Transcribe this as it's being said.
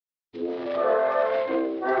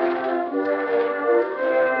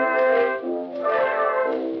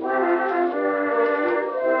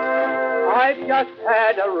just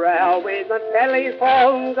had a row with a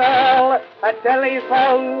telephone girl,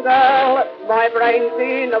 my brain's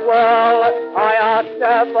in a whirl. I asked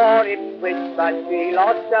her for Ipswich, but she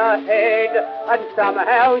lost her head, and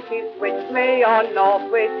somehow she switched me on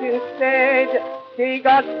Northwich instead. She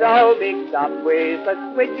got so mixed up with the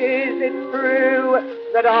switches, it's true,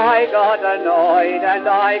 that I got annoyed and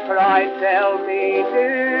I cried, tell me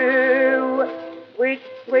do. Which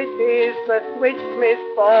switch is the switch, miss,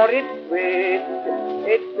 for Ipswich?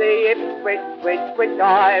 It's the Ipswich switch which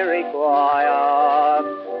I require.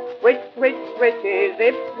 Which switch is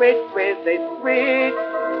Ipswich with this switch?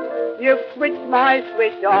 You've switched my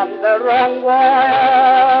switch on the wrong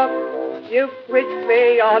wire. You've switched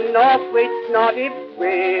me on Northwich, not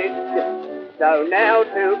Ipswich. So now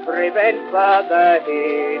to prevent further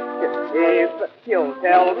hitch, if you'll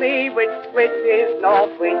tell me which switch is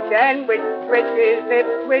Northwich and which switch is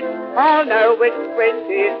Ipswich, I'll know which switch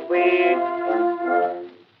is which.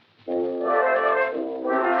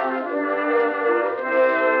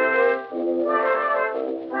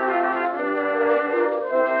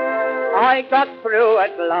 I got through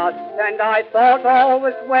at last and I thought all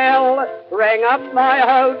was well. Rang up my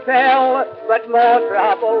hotel, but more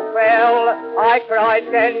trouble fell. I cried,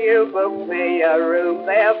 can you book me a room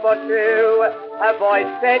there for two? A voice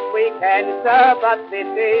said, we can, sir, but this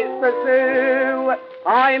is the zoo.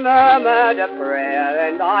 I murmured a prayer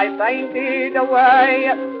and I fainted away.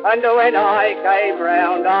 And when I came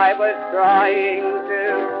round, I was trying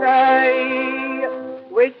to say,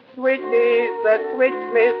 which switch is the switch,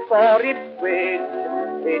 miss, for Ipswich?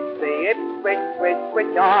 It's the Ipswich switch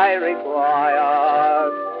which I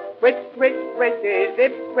require. Which switch is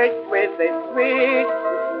Ipswich with this switch?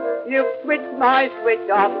 You've switched my switch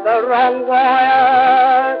on the wrong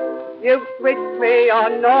wire. You've switched me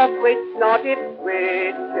on Northwich, not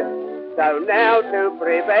Ipswich. So now to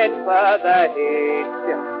prevent further hitch,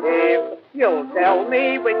 if you'll tell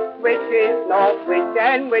me which switch is Northwich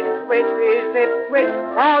and which switch is Ipswich,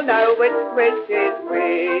 I'll know which switch is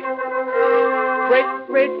which. Which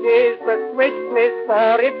switch is the switch, miss,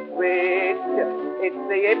 for Ipswich? It's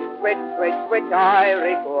the Ipswich switch which I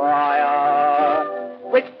require.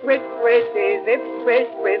 Which switch is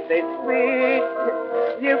Ipswich with this switch?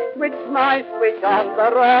 You've switched my switch on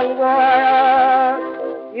the wrong wire.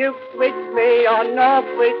 You've switched me on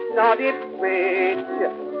Northwich, not Ipswich.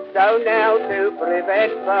 So now to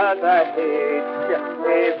prevent further hitch,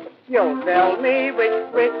 if you'll tell me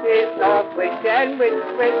which switch is Northwich and which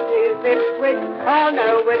switch is Ipswich, I'll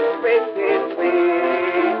know which switch is which.